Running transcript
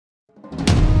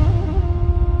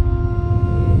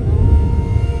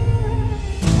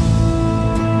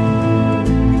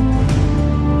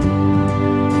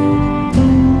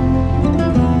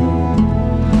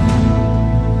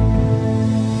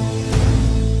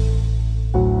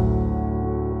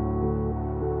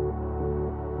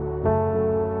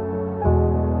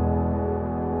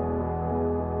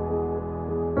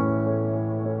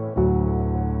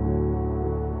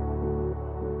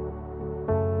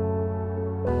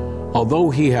Although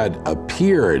he had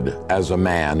appeared as a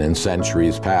man in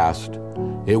centuries past,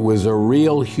 it was a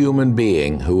real human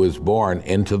being who was born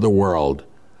into the world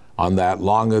on that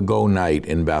long ago night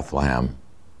in Bethlehem.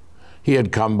 He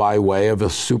had come by way of a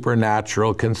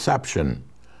supernatural conception,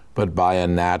 but by a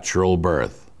natural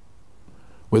birth.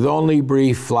 With only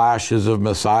brief flashes of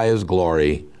Messiah's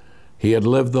glory, he had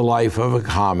lived the life of a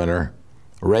commoner,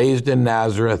 raised in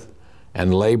Nazareth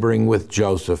and laboring with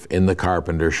Joseph in the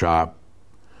carpenter shop.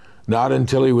 Not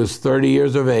until he was 30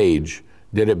 years of age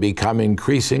did it become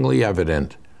increasingly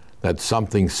evident that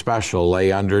something special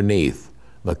lay underneath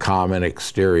the common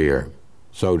exterior,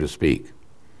 so to speak.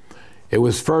 It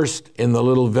was first in the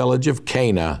little village of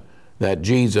Cana that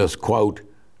Jesus, quote,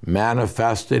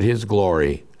 manifested his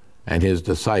glory, and his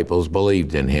disciples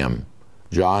believed in him,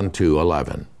 John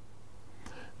 2:11.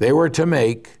 They were to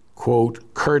make,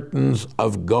 quote, curtains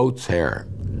of goat's hair,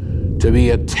 to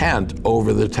be a tent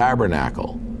over the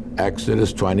tabernacle,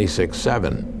 Exodus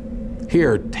 26:7.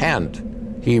 Here, tent,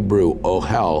 Hebrew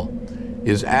ohel,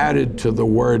 is added to the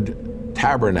word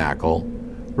tabernacle,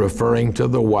 referring to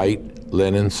the white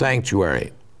linen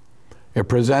sanctuary. It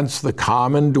presents the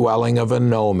common dwelling of a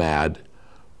nomad,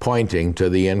 pointing to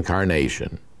the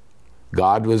incarnation.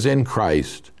 God was in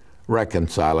Christ,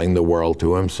 reconciling the world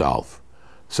to himself,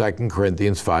 2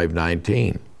 Corinthians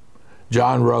 5:19.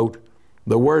 John wrote,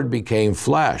 "The Word became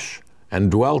flesh and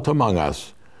dwelt among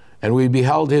us, and we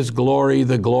beheld his glory,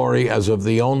 the glory as of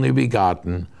the only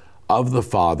begotten of the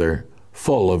Father,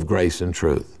 full of grace and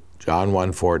truth." John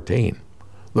 1:14.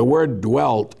 The word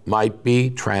dwelt might be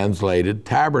translated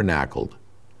tabernacled.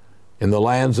 In the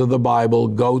lands of the Bible,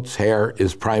 goat's hair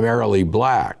is primarily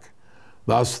black.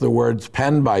 Thus the words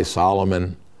penned by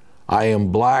Solomon, "I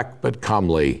am black but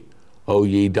comely, O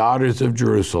ye daughters of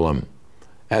Jerusalem,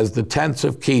 as the tents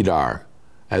of Kedar,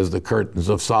 as the curtains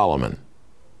of Solomon."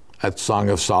 That's Song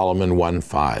of Solomon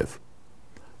 1:5.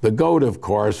 The goat, of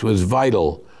course, was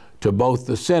vital to both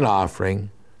the sin offering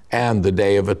and the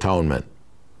Day of Atonement.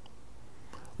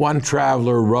 One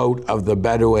traveler wrote of the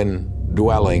Bedouin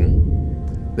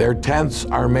dwelling, "Their tents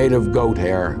are made of goat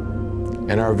hair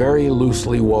and are very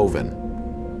loosely woven.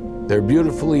 They're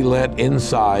beautifully lit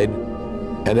inside,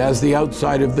 and as the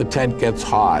outside of the tent gets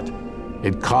hot,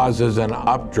 it causes an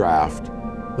updraft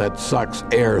that sucks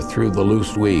air through the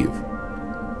loose weave.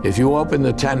 If you open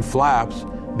the tent flaps,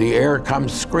 the air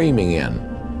comes screaming in,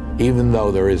 even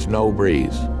though there is no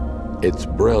breeze. It's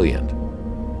brilliant.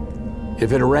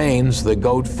 If it rains, the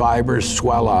goat fibers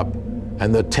swell up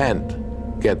and the tent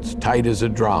gets tight as a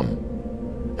drum.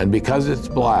 And because it's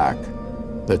black,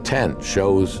 the tent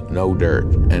shows no dirt,"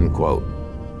 end quote.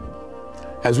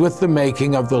 As with the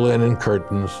making of the linen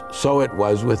curtains, so it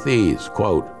was with these,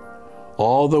 quote,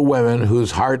 "All the women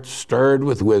whose hearts stirred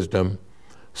with wisdom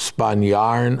spun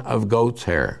yarn of goat's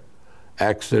hair,"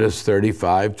 Exodus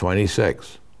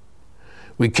 35:26.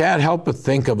 We can't help but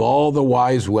think of all the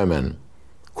wise women,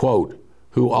 quote,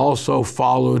 "who also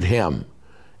followed him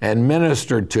and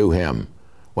ministered to him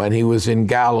when he was in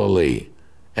Galilee,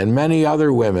 and many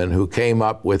other women who came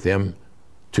up with him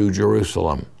to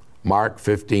Jerusalem," Mark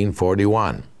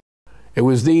 15:41. It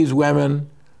was these women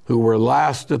who were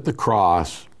last at the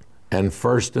cross and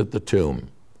first at the tomb,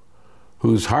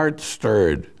 whose hearts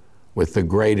stirred with the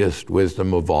greatest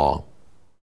wisdom of all.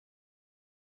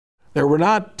 There were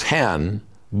not 10,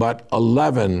 but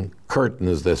 11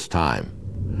 curtains this time,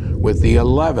 with the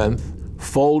 11th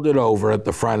folded over at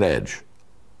the front edge,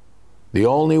 the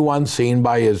only one seen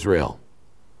by Israel.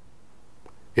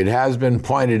 It has been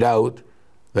pointed out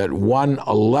that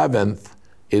 1/11th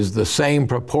is the same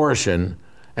proportion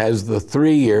as the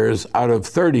 3 years out of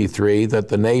 33 that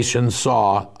the nation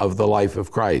saw of the life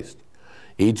of Christ.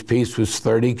 Each piece was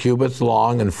 30 cubits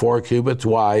long and 4 cubits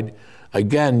wide,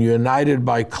 again united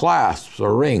by clasps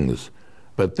or rings,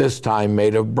 but this time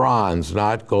made of bronze,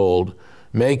 not gold,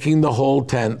 making the whole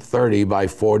tent 30 by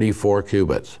 44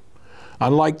 cubits.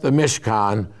 Unlike the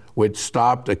Mishkan, which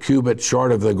stopped a cubit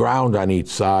short of the ground on each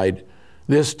side,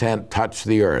 this tent touched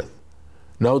the earth.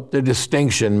 Note the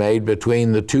distinction made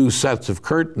between the two sets of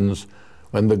curtains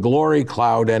when the glory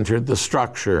cloud entered the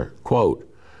structure. Quote,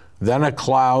 "Then a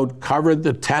cloud covered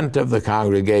the tent of the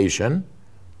congregation,"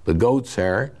 the goat's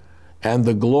hair, "and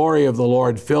the glory of the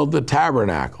Lord filled the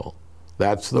tabernacle,"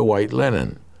 that's the white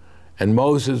linen. "And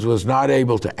Moses was not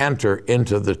able to enter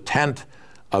into the tent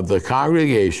of the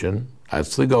congregation,"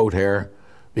 that's the goat hair,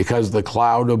 "because the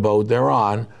cloud abode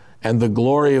thereon, and the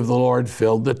glory of the Lord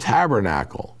filled the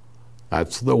tabernacle."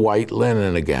 That's the white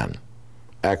linen again.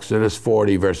 Exodus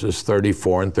 40, verses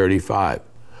 34 and 35.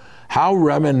 How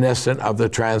reminiscent of the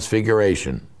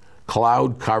Transfiguration,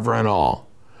 cloud cover and all.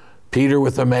 Peter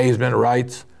with amazement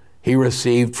writes, He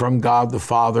received from God the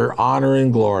Father honor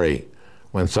and glory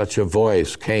when such a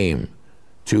voice came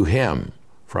to him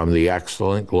from the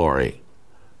excellent glory.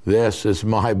 This is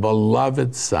my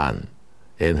beloved Son,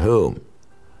 in whom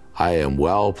I am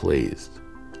well pleased.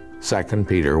 2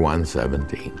 Peter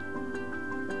 1:17.